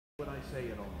What I say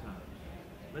at all times.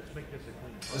 Let's make this a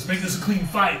clean fight. Let's make this a clean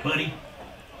fight, buddy.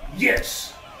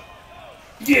 Yes.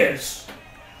 Yes.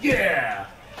 Yeah.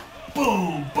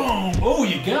 Boom, boom. Oh,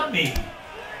 you got me.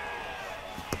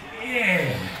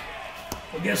 Yeah.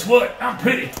 Well, guess what? I'm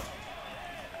pretty.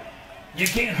 You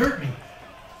can't hurt me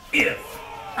if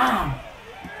I'm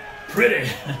pretty.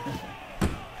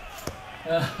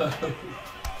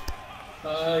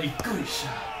 Good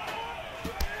shot.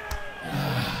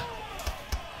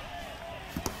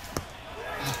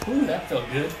 Ooh, that felt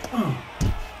good.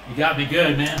 You got me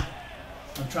good, man.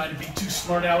 I'm trying to be too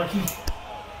smart, Alecky.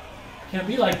 Can't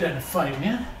be like that in a fight,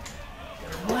 man.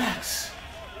 Gotta relax.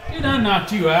 Dude, I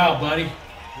knocked you out, buddy.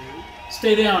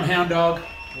 Stay down, hound dog. 4,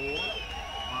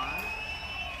 5,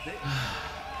 6, 7,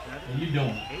 How you doing?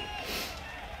 8.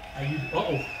 How you?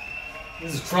 Uh-oh.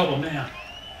 This is trouble now.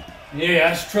 Yeah,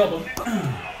 that's trouble.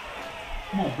 I'm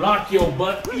gonna block your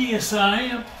butt. Yes, I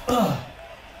am.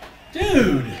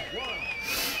 Dude.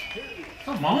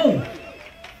 Come on.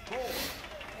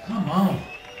 Come on.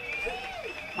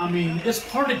 I mean, it's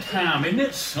party time, isn't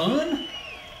it, son?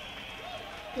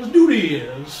 Let's do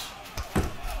this.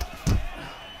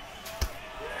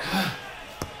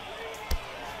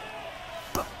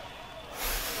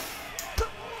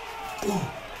 Ooh.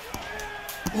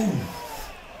 Ooh.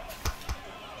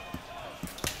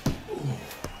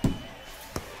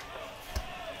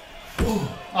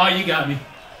 Oh, you got me.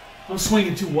 I'm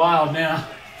swinging too wild now.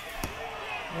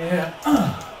 Yeah.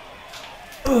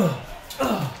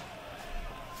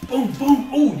 Boom, boom.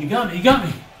 Oh, you got me. You got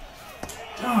me.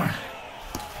 Darn.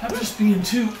 I'm just being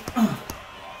too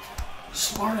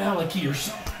smart alecky or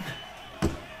something.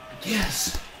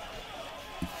 Yes.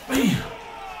 Bam.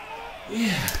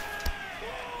 Yeah.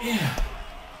 Yeah.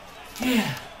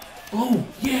 Yeah. Oh,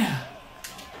 yeah.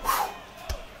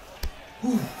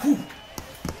 Whew. Whew.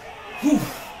 Whew.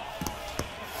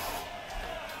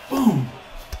 Boom.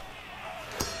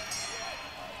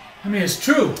 I mean, it's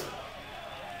true.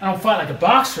 I don't fight like a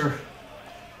boxer,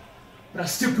 but I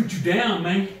still put you down,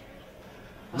 man.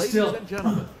 Ladies and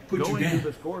gentlemen, put you going down. to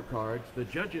the scorecards, the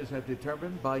judges have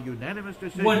determined by unanimous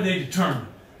decision. What did they determine?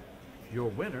 Your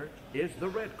winner is the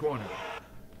red corner.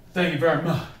 Thank you very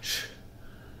much.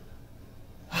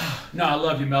 No, I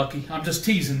love you, Melky. I'm just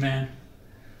teasing, man.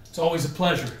 It's always a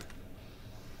pleasure.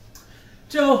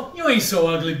 Joe, you ain't so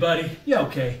ugly, buddy. You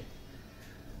okay.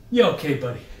 You okay,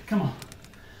 buddy. Come on.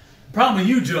 The problem with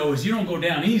you, Joe, is you don't go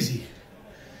down easy.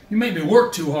 You make me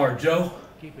work too hard, Joe.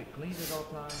 Keep it clean at all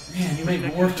times. Man, you make me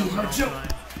work too hard, Joe.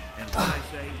 And what I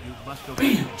say, you must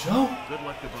obey. Bam, Joe. Good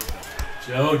luck to both of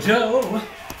you. Joe, Joe.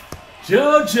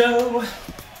 Joe, Joe.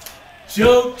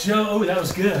 Joe, Joe. That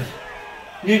was good.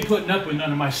 You ain't putting up with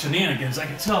none of my shenanigans. I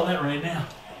can tell that right now.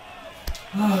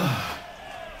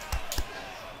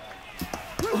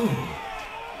 Ooh.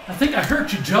 I think I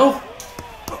hurt you, Joe.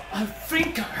 I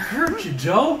think I hurt you,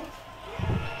 Joe.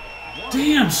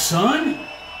 Damn, son.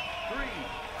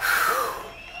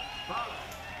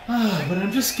 But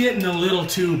I'm just getting a little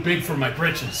too big for my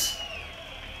britches.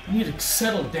 I need to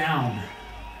settle down.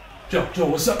 Joe,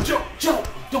 what's up? Joe,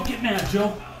 don't get mad,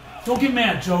 Joe. Don't get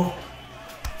mad, Joe.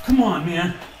 Come on,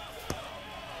 man.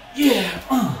 Yeah,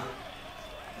 boom.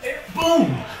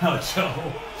 Oh,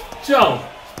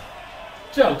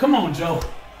 Joe, come on, Joe.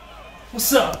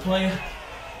 What's up, player?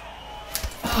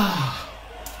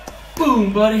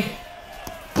 Boom, buddy.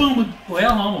 Boom.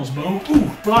 Well, almost boom.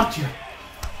 Ooh, blocked you.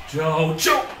 Joe.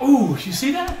 Ooh, you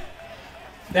see that?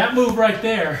 That move right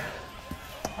there,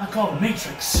 I call it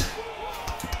Matrix.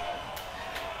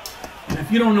 And if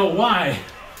you don't know why,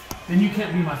 then you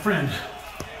can't be my friend.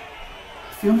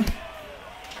 Feel me?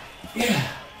 Yeah.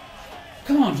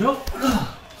 Come on, Joe.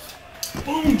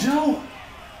 Boom, Joe.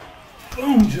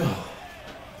 Boom, Joe.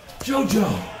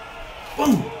 Joe.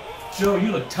 Boom. Joe,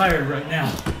 you look tired right now.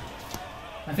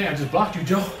 I think I just blocked you,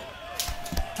 Joe.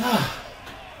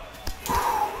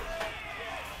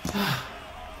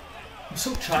 I'm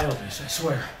so childish, I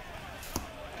swear.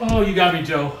 Oh, you got me,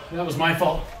 Joe. That was my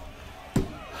fault.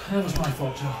 That was my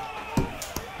fault, Joe.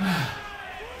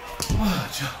 Oh,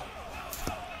 Joe.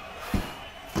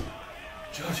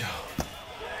 Jojo.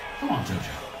 Come on,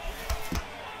 Jojo.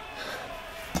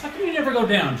 How come you never go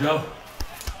down, Joe?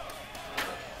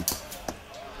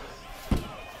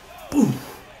 Ooh.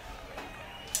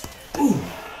 Ooh.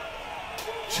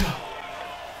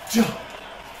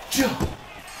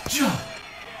 Joe.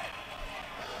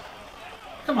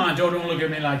 Come on, Joe, don't look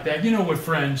at me like that. You know we're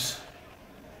friends.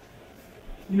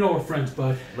 You know we're friends,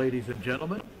 bud. Ladies and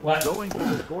gentlemen, What? going to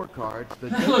the scorecards, the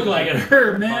That looked like it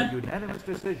hurt, by man. unanimous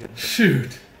decision,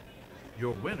 Shoot.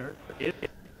 your winner is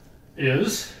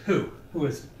Is? Who? Who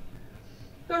is it?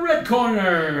 the red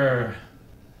corner.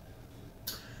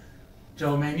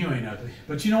 Joe, man, you ain't ugly.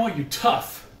 But you know what? You're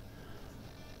tough.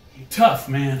 You're tough,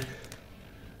 man.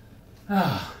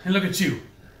 Ah, and look at you.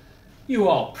 You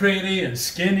all pretty and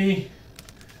skinny.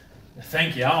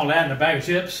 Think you all that in a bag of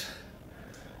chips?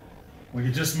 Well,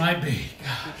 you just might be.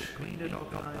 Gosh.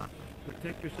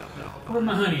 Where's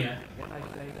my honey at?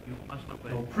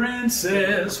 Oh,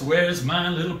 princess, where's my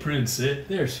little princess?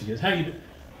 There she is.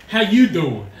 How you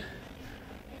doing?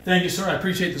 Thank you, sir. I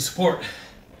appreciate the support.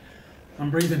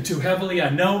 I'm breathing too heavily. I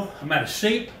know. I'm out of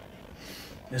shape.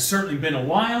 It's certainly been a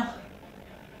while.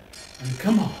 And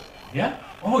come on. Yeah?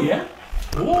 Oh, yeah?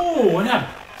 Whoa, what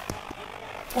happened?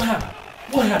 What happened?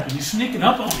 What happened? You sneaking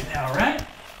up on me now, right?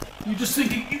 You just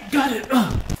think you got it,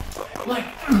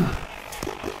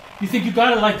 You think you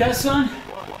got it like that, son?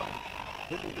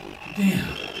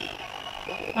 Damn.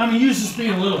 I mean, you're just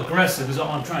being a little aggressive is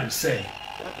all I'm trying to say.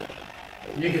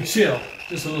 You can chill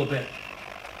just a little bit.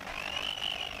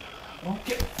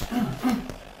 Okay.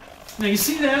 Now, you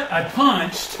see that? I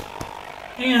punched,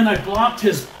 and I blocked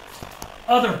his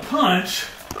other punch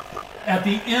at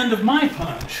the end of my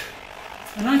punch.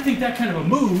 And I think that kind of a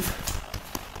move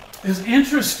is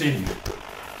interesting.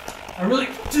 I really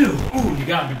do. Ooh, you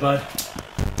got me, bud.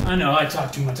 I know, I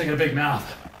talk too much. I got a big mouth.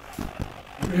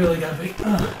 I really got a big...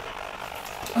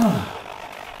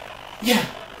 Yeah.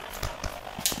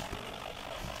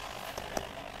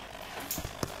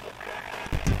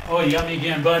 Oh, you got me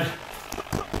again, bud.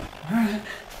 All right.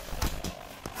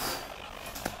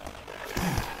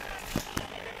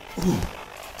 Ooh.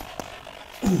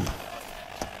 Ooh.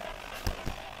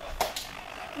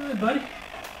 All right, buddy.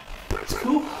 It's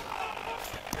cool.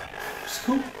 It's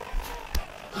cool.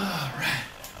 All right.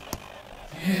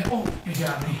 Yeah. Oh, you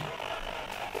got me.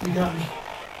 You got me.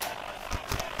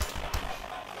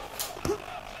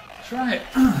 That's right.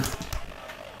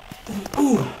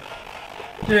 Ooh.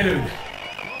 Dude.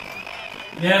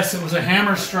 Yes, it was a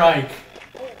hammer strike.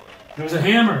 It was a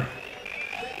hammer.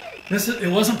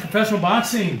 It wasn't professional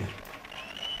boxing.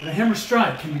 But a hammer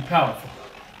strike can be powerful.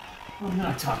 I'm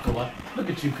not talking a lot. Look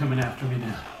at you coming after me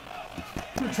now. I'm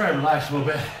going to try to relax a little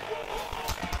bit.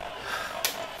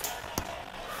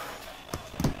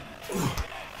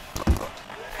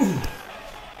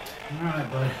 All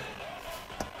right, buddy.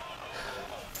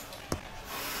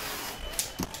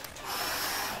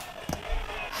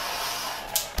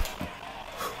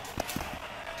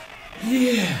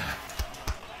 Yeah.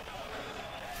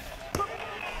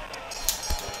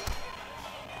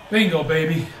 Bingo,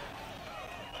 baby.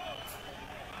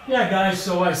 Yeah, guys,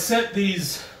 so I set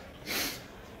these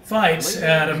fights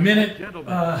at a minute.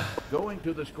 Going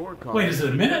to the scorecard. Wait, is it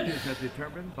a minute?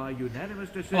 Determined by unanimous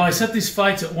decision. Oh, I set these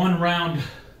fights at 1 round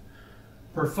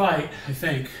per fight, I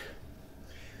think.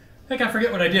 I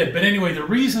forget what I did. But anyway, the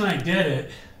reason I did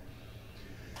it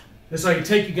is so I can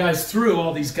take you guys through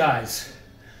all these guys.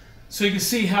 So you can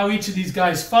see how each of these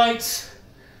guys fights,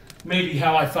 maybe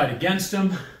how I fight against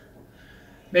them.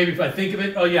 Maybe if I think of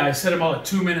it, oh yeah, I set them all at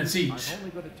 2 minutes each. I'm only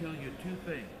going to tell you 2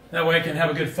 things. That way I can have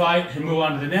a good fight and move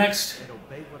on to the next. And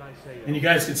obey what I say. And you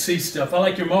guys can see stuff. I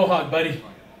like your mohawk, buddy.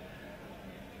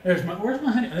 Where's my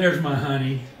honey? There's my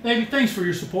honey. Baby, thanks for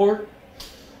your support.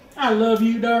 I love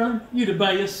you, darling. You the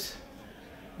best.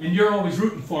 And you're always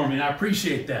rooting for me, and I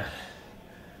appreciate that.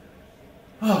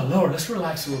 Oh, Lord, let's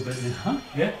relax a little bit now, huh?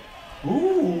 Yeah?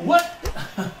 Ooh, what?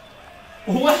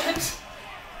 What?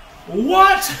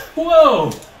 What?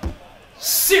 Whoa!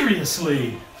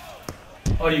 Seriously?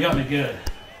 Oh, you got me good.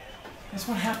 That's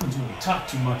what happens when you talk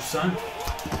too much, son.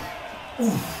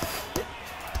 Ooh.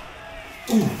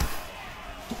 Ooh.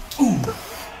 Ooh.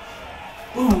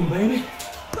 Boom, baby.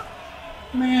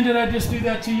 Man, did I just do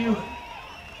that to you?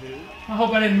 I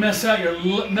hope I didn't mess up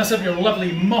your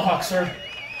lovely mohawk, sir.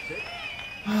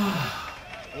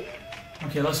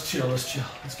 Okay, let's chill, let's chill.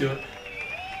 Let's do it.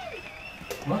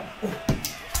 What? Oh.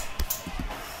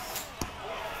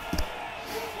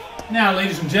 Now,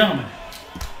 ladies and gentlemen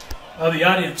of the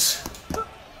audience,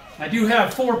 I do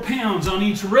have 4 pounds on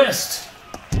each wrist.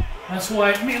 That's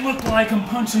why it may look like I'm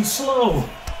punching slow.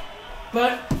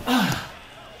 But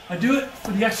I do it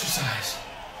for the exercise.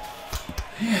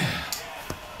 Yeah.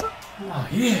 Oh,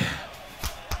 yeah.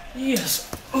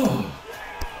 Yes. Oh.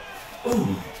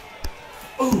 Oh.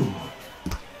 Oh.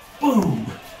 Boom.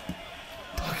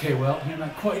 Okay, well, you're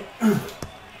not quite...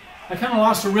 I kind of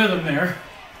lost a rhythm there.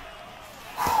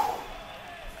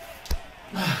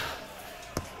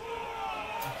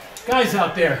 Guys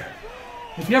out there,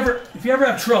 if you ever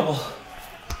have trouble,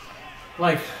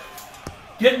 like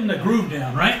getting the groove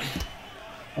down, right?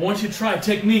 I want you to try a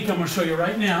technique I'm going to show you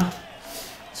right now.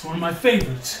 It's one of my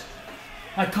favorites.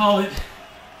 I call it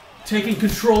taking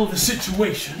control of the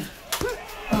situation.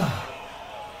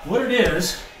 What it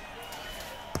is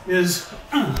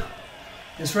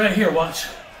it's right here, watch.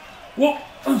 Whoa,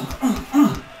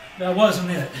 that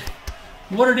wasn't it.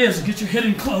 What it is get your head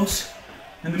in close,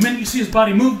 and the minute you see his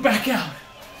body move, back out.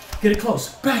 Get it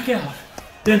close, back out,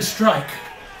 then strike.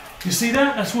 You see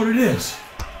that? That's what it is.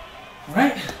 All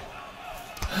right?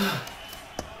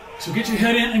 So get your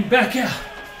head in and back out.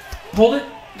 Hold it,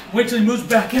 wait till he moves,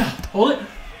 back out. Hold it,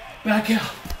 back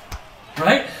out.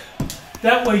 Right?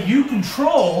 That way you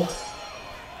control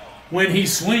when he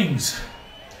swings.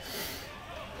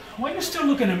 Why are you still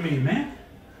looking at me, man?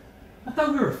 I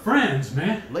thought we were friends,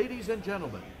 man. Ladies and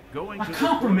gentlemen, going I to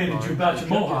complimented you about your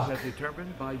mohawk. The judges have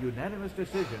determined by unanimous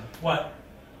decision. What?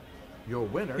 Your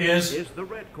winner is the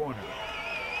red corner.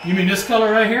 You mean this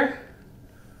color right here?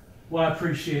 Well, I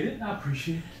appreciate it. I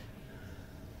appreciate it.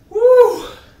 Woo!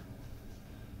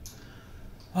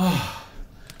 Oh.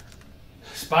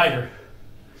 Spider.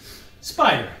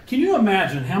 Spider, can you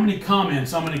imagine how many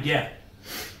comments I'm going to get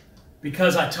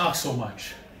because I talk so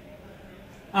much?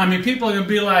 I mean, people are going to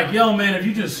be like, yo, man, if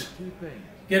you just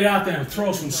get out there and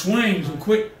throw some swings and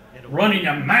quit running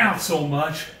your mouth so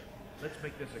much,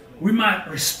 we might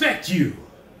respect you.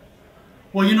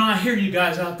 Well, you know, I hear you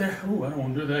guys out there. Oh, I don't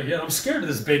want to do that yet. I'm scared of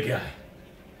this big guy.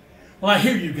 Well, I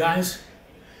hear you guys.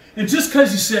 And just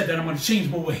because you said that, I'm going to change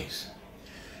my ways.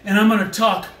 And I'm going to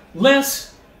talk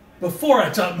less before I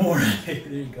talk more. There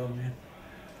you go, man.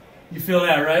 You feel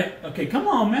that, right? Okay, come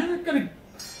on, man. I gotta...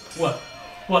 What?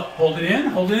 What? Hold it in.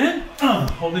 Hold it in.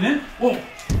 Hold it in. Whoa.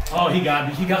 Oh, he got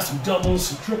me. He got some doubles,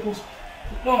 some triples.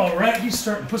 All right. He's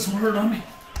starting to put some hurt on me.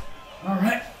 All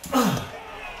right.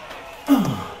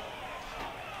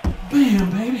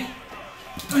 Bam, baby.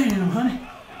 Bam, honey.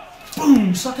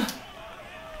 Boom, sucker.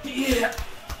 Yeah.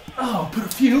 Oh, put a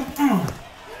few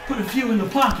in the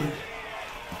pocket.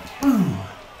 Boom.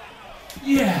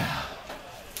 Yeah.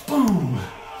 Boom.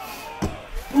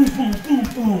 Boom, boom, boom,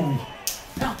 boom.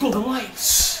 Out go the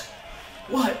lights.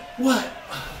 What?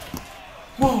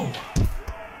 Whoa.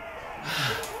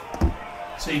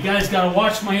 So you guys gotta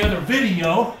watch my other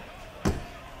video.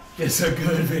 It's a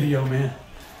good video, man.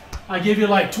 I give you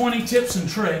like 20 tips and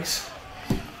tricks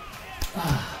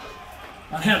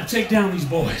on how to take down these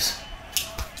boys.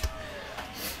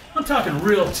 I'm talking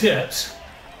real tips,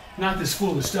 not this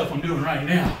foolish stuff I'm doing right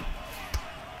now.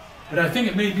 But I think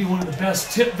it may be one of the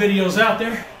best tip videos out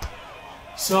there.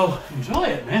 So enjoy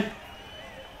it, man.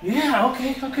 Yeah,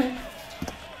 okay.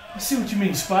 I see what you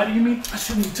mean, Spider. You mean I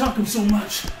shouldn't be talking so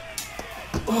much.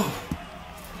 Oh,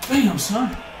 bam,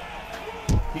 son.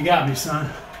 You got me, son.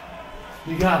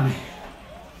 You got me.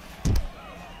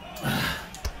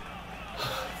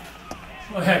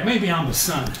 Well, heck, maybe I'm the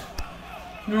son.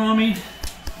 You know what I mean?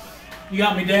 You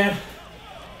got me, Dad.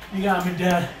 You got me,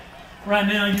 Dad. Right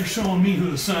now, you're showing me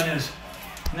who the son is.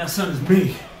 And that son is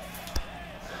me.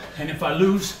 And if I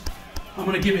lose, I'm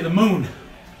going to give you the moon.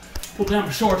 Pull down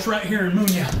my shorts right here and moon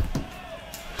you.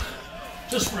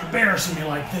 Just for embarrassing me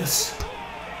like this.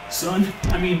 Son,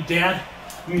 I mean Dad,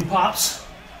 I mean Pops.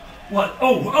 What?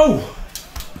 Oh!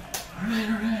 All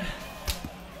right.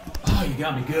 Oh, you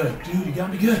got me good, dude. You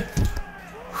got me good.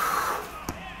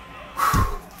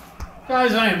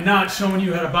 Guys, I am not showing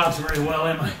you how to box very well,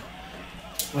 am I?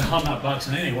 Well, I'm not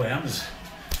boxing anyway. I'm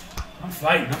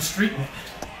fighting. I'm streeting it.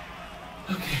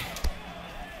 Okay.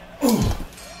 Oh,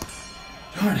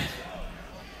 darn it.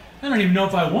 I don't even know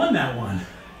if I won that one.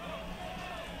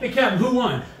 Hey, Captain, who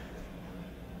won?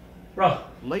 Bro.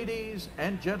 Ladies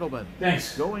and gentlemen,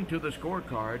 thanks. Going to the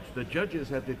scorecards, the judges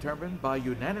have determined by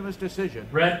unanimous decision.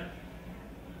 Red.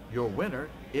 Your winner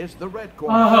is the red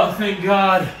corner. Oh, thank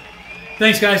God.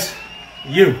 Thanks, guys.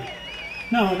 You.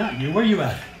 No, not you. Where you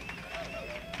at?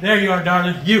 There you are,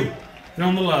 darling. You.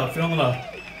 Feeling the love. Feeling the love.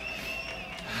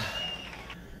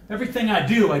 Everything I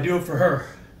do it for her.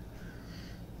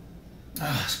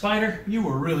 Spider, you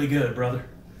were really good, brother.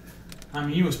 I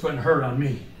mean, you was putting hurt on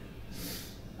me.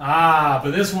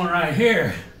 But this one right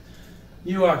here,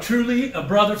 you are truly a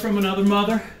brother from another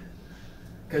mother,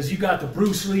 because you got the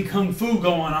Bruce Lee Kung Fu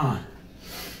going on.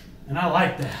 And I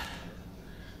like that.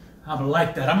 I would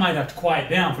like that. I might have to quiet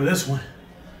down for this one.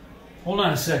 Hold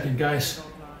on a second, guys.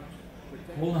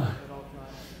 Hold on.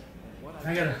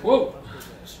 I gotta, whoa,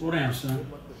 slow down, son.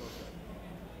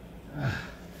 I'm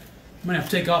gonna have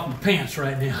to take off my pants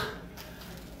right now,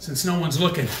 since no one's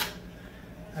looking.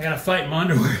 I gotta fight in my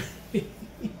underwear.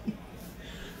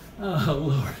 Oh,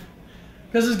 Lord.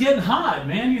 Because it's getting hot,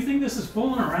 man. You think this is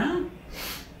fooling around?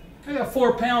 I got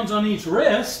 4 pounds on each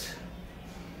wrist.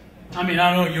 I mean,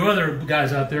 I know you other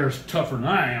guys out there are tougher than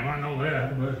I am. I know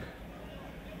that, but...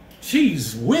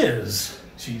 Jeez whiz.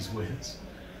 Cheese whiz.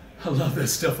 I love that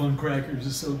stuff on crackers.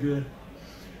 It's so good.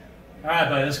 All right,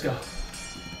 buddy, let's go.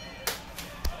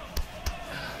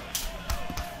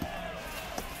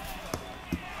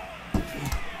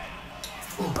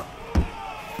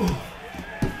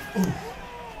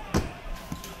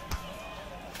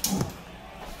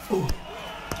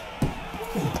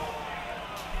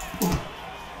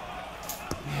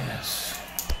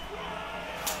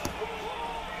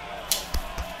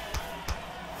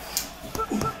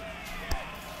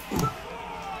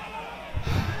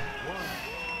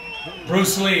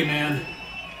 Bruce Lee, man.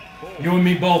 You and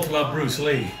me both love Bruce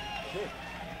Lee.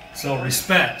 So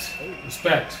respect.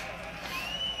 Respect.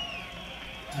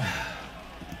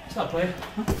 Stop playing.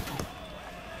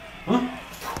 Huh?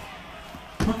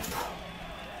 Huh?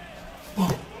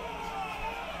 Oh.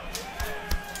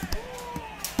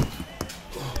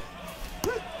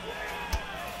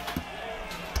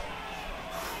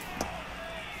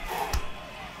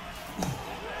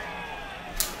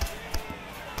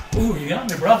 Ooh, you got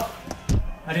me, bro.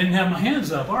 I didn't have my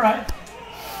hands up. All right.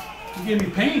 You gave me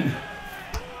pain.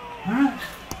 All right.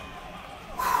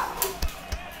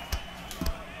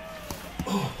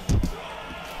 Oh.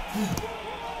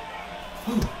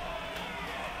 Ooh.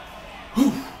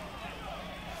 Ooh.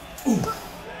 Ooh.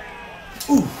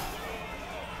 Ooh.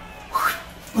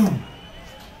 Boom.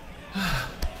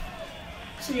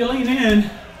 So you lean in,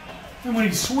 and when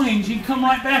he swings, you come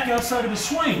right back outside of his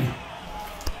swing.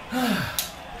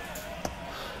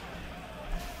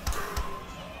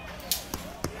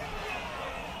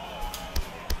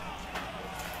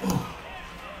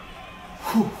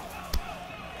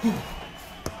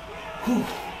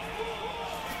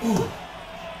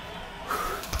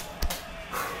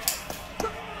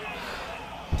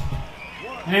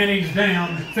 And he's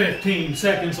down. 15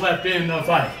 seconds left in the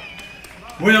fight.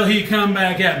 Will he come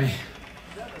back at me?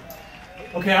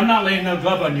 Okay, I'm not laying no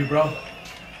glove on you, bro.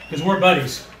 Because we're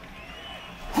buddies.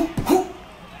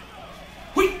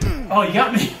 Oh, you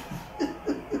got me.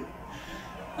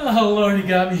 Oh, Lord, he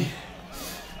got me.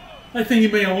 I think he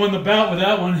may have won the bout with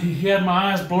that one. He had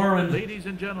my eyes blurring. Ladies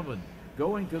and gentlemen,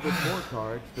 going to the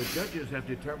scorecards, the judges have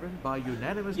determined by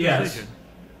unanimous Yes. decision.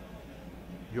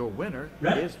 Your winner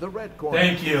Red? is the red corner.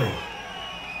 Thank you.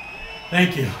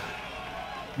 Thank you.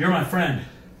 You're my friend.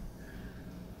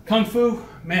 Kung Fu,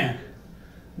 man,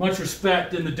 much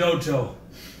respect in the dojo.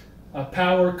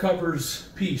 Power covers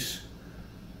peace.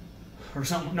 Or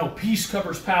something. No, peace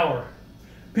covers power.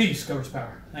 Peace covers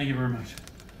power. Thank you very much.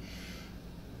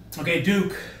 Okay,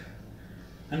 Duke.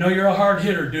 I know you're a hard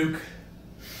hitter, Duke.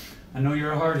 I know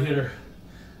you're a hard hitter.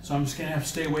 So I'm just going to have to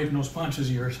stay away from those punches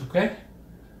of yours, okay?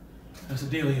 That's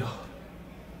the dealio. All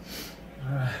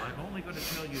right. I'm only going to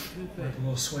tell you two Wipe things. a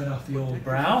little sweat off the old Protect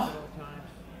brow. yourself at all times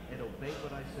and obey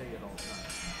what I say at all times.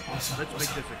 What's up? Let's What's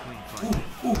make up? this a clean fight.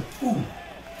 Ooh, ooh, ooh.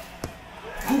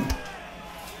 Ooh.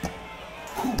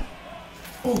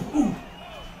 Ooh, ooh.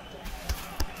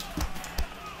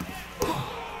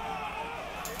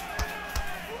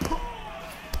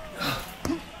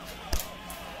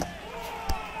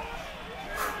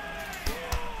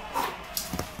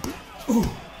 Ooh.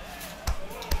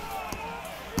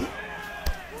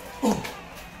 Ooh.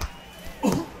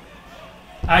 Ooh.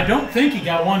 I don't think he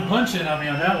got one punch in on me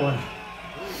on that one.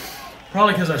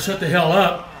 Probably because I shut the hell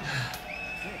up.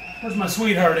 Where's my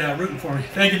sweetheart at rooting for me?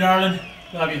 Thank you, darling.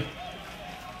 Love you.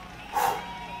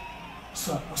 What's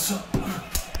up? What's up?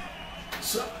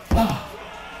 What's up? Oh.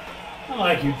 I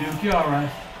like you, Duke. You all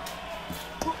right?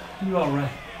 You all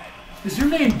right? Is your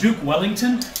name Duke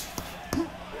Wellington?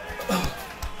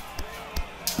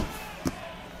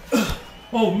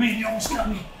 Oh, man, you almost got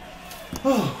me.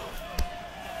 Oh.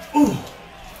 Oh.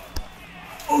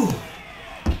 Oh.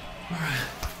 All right.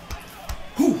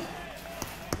 Whew.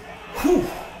 Whew.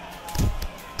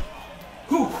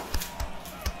 Whew.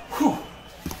 Whew.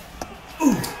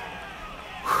 Ooh.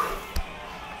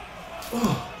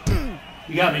 Oh.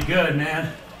 You got me good,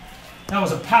 man. That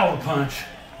was a power punch.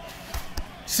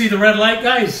 See the red light,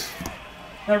 guys?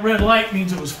 That red light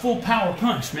means it was full power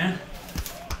punch, man.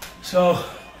 So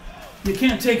you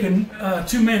can't take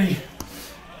too many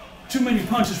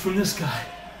punches from this guy.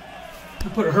 I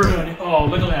put a hurt on you. Oh,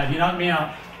 look at that. He knocked me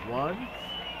out. 1,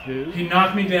 2, He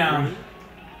knocked me down.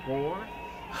 3, 4,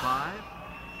 5,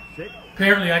 6,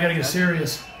 Apparently, I gotta get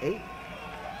serious. 8.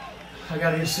 I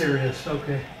gotta get serious.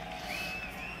 Okay.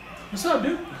 What's up,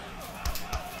 Duke?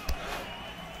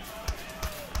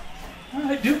 All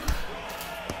right, Duke.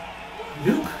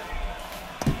 Duke.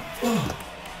 Oh.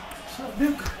 What's up,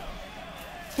 Duke?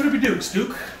 Put up your dukes,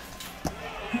 Duke.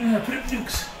 Yeah, put up your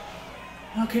dukes.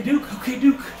 Okay, Duke. Okay,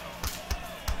 Duke.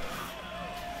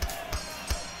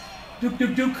 Duke,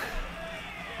 Duke, Duke.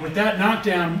 With that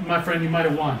knockdown, my friend, you might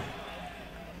have won.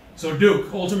 So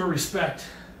Duke, ultimate respect.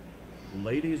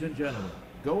 Ladies and gentlemen,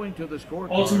 going to the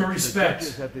scorecard, Ultimate respect. the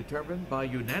judges have determined by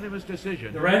unanimous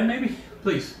decision. The red, maybe?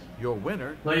 Please. Your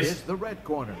winner Please. is the red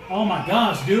corner. Oh my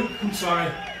gosh, Duke, I'm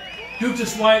sorry. Duke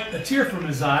just wiped a tear from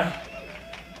his eye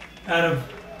out of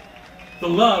the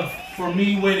love for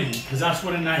me winning, because that's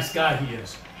what a nice guy he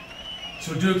is.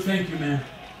 So Duke, thank you, man.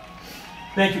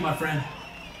 Thank you, my friend.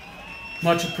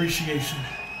 Much appreciation.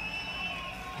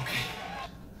 Okay.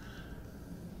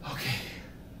 Okay.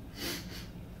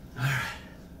 All right.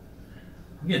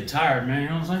 I'm getting tired, man, you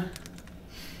know what I'm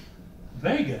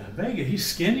saying? Vega, he's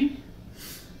skinny.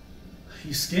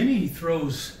 He's skinny, he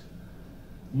throws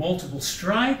multiple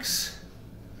strikes.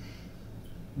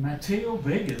 Mateo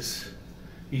Vegas,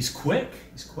 he's quick,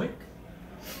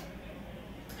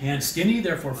 and skinny,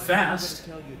 therefore fast.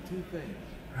 I'm going to tell you two things.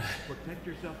 Protect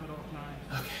yourself at all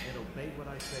times, Okay. and obey what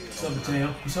I say at What's all up, times. Mateo?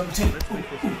 What's up, Mateo? Let's make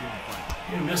this a team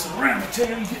fight. You're messing around,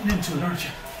 Mateo. You're getting into it, aren't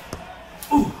you?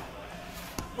 Ooh.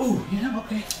 Ooh, yeah,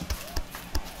 okay.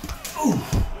 Ooh.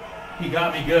 He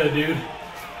got me good, dude.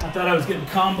 I thought I was getting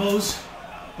combos,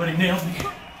 but he nailed me.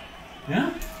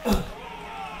 Yeah?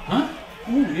 Huh?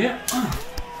 Ooh, yeah.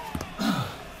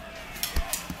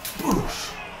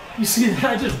 Oosh. You see that?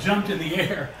 I just jumped in the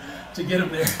air to get him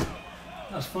there.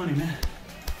 That was funny, man.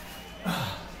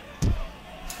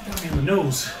 Got me in the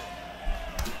nose.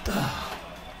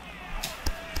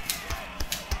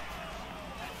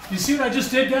 You see what I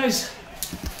just did, guys?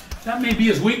 That may be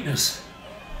his weakness.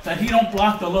 That he don't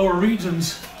block the lower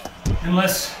regions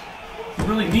unless he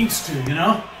really needs to, you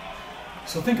know?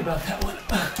 So think about that one.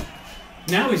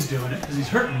 Now he's doing it because he's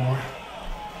hurting more.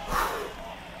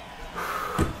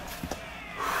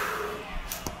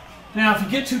 Now, if you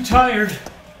get too tired,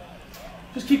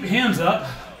 just keep your hands up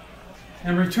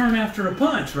and return after a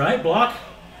punch, right? Block,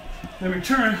 then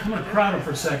return. I'm going to crowd him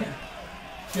for a second.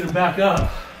 Get him back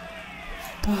up.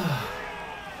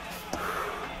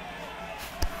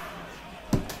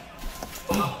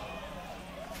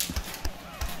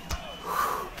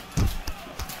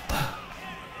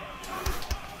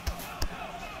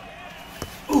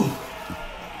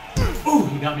 Ooh,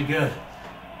 you got me good.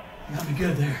 You got me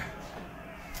good there.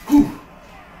 Whew.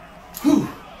 Whew.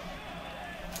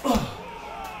 Oh.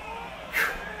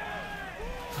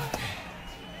 Okay.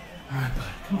 All right,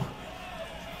 bud. Come on.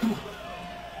 Come on.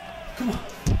 Come on.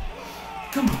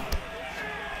 Come on.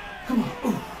 Come on.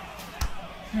 Ooh.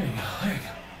 There you go. There you go.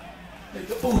 There you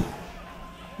go. Ooh.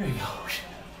 There you go.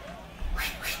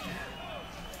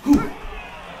 Whew.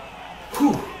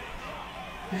 Whew.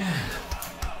 Yeah.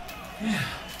 Yeah.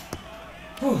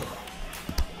 Whew.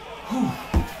 Whew.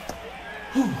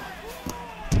 Whew.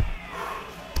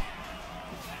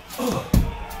 Oh.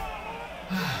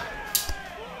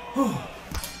 Oh.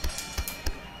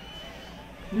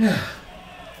 Yeah.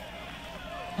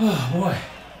 Oh boy.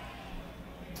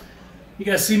 You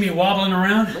guys see me wobbling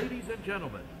around? Ladies and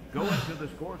gentlemen, going to the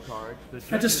scorecards, the I just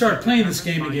judges started have playing this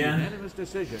determined game by again. unanimous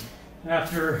decision.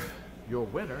 After Your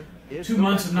winner is 2 the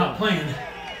months red of not corner. playing.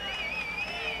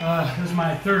 This is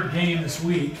my third game this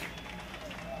week.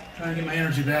 Trying to get my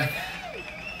energy back.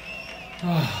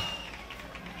 Oh,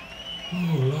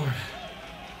 Lord.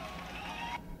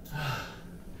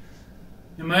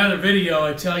 In my other video,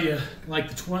 I tell you, like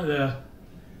the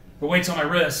weights on my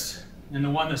wrist, and the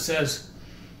one that says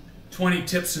 20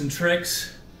 tips and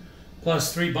tricks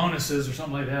plus 3 bonuses or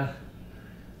something like that.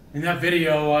 In that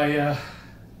video,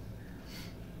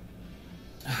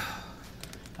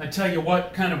 I tell you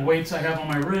what kind of weights I have on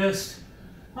my wrist.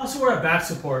 I also wear a back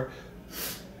support.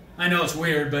 I know it's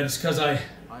weird, but it's because I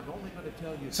I'm only going to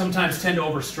tell you sometimes tend to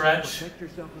overstretch protect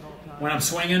yourself at all times. when I'm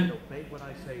swinging. Obey what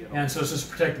I say at all And so it's just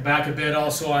to protect the back a bit.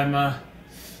 Also, I'm a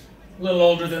little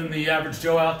older than the average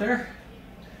Joe out there.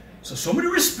 So many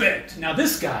respect. Now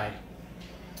this guy's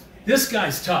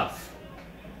tough.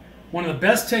 One of the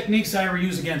best techniques I ever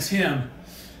use against him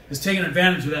is taking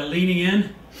advantage of that leaning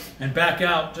in and back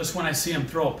out just when I see him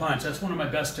throw a punch. That's one of my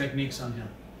best techniques on him.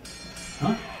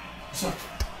 Huh? What's up?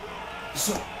 What's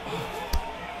up?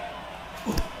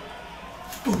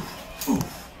 Ooh. Ooh. Ooh.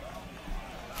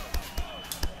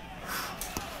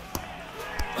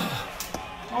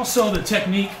 Also, the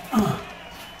technique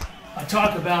I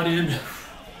talk about in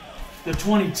the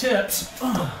 20 tips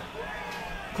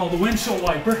called the windshield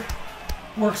wiper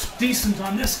works decent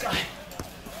on this guy,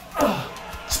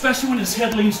 especially when his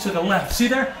head leans to the left. See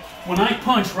there? When I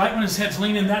punch, right when his head's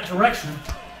leaning that direction,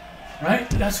 right?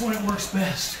 That's when it works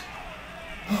best.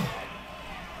 Ooh,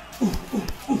 ooh,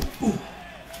 ooh, ooh.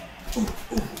 Ooh,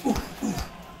 ooh, ooh, ooh.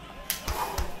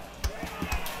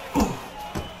 Ooh,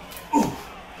 ooh.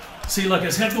 See, look,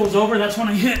 his head goes over, that's when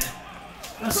I hit.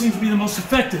 That seems to be the most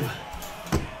effective.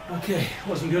 Okay,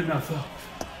 wasn't good enough though.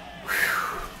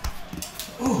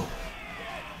 Ooh.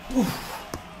 Ooh.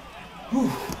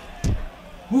 Ooh.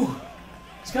 Ooh.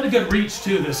 He's got a good reach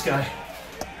too, this guy.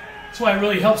 That's why it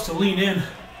really helps to lean in.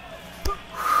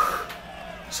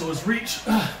 So his reach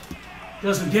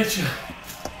doesn't get you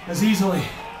as easily.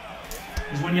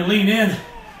 Because when you lean in,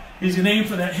 he's going to aim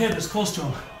for that head that's close to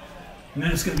him. And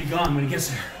then it's going to be gone when he gets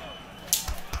there.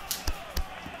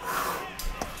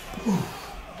 Ooh.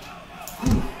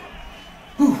 Ooh.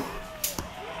 Ooh.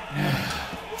 Yeah.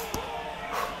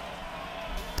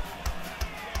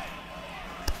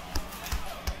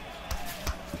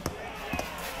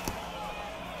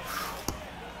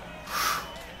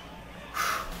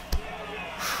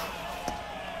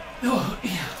 Oh,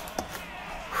 yeah.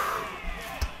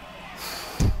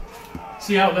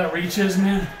 See how that reach is,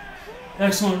 man?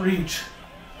 Excellent reach.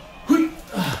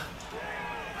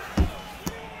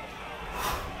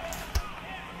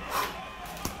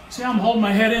 See how I'm holding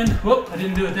my head in? Whoop, I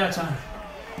didn't do it that time.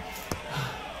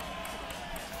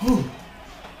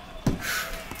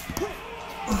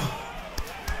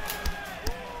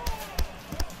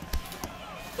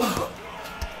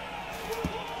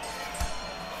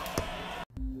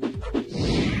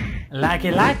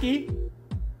 Likey.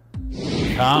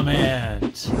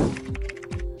 Comment.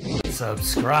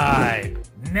 Subscribe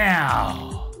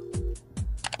now.